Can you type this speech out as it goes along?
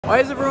Why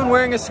is everyone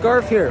wearing a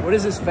scarf here? What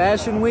is this,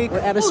 Fashion Week? We're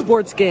at a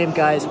sports game,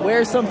 guys.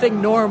 Wear something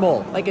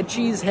normal, like a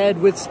cheese head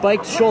with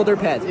spiked shoulder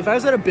pads. If I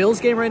was at a Bills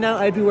game right now,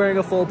 I'd be wearing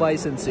a full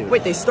bison suit.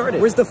 Wait, they started.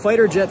 Where's the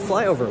fighter jet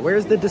flyover?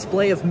 Where's the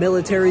display of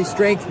military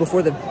strength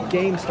before the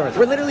game starts?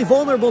 We're literally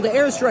vulnerable to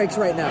airstrikes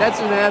right now.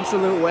 That's an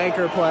absolute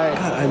wanker play.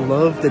 God, I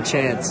love the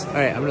chants. All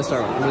right, I'm gonna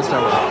start with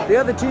it. The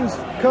other team's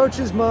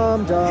coach's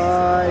mom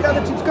died. The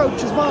other team's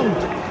coach's mom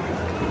died.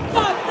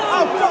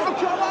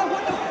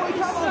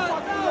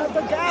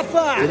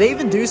 Do they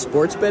even do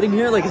sports betting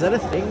here? Like, is that a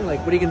thing? Like,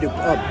 what are you gonna do?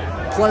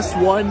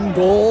 +1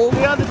 goal?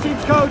 The other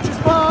team's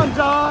coach's mom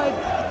died.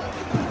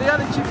 The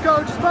other team's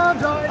coach's mom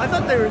died. I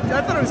thought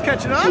it was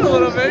catching on a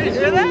little bit. You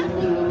hear that?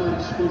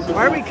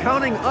 Why are we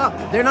counting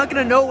up? They're not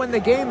gonna know when the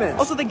game is.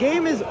 Also, the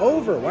game is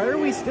over. Why are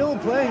we still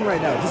playing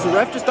right now? Does the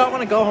ref just not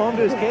want to go home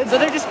to his kids? So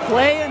they just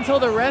play until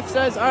the ref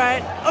says, all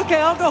right,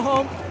 okay, I'll go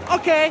home.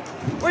 Okay,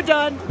 we're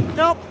done.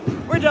 Nope,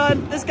 we're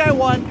done. This guy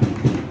won.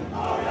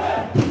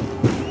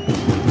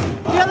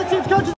 The other team's coach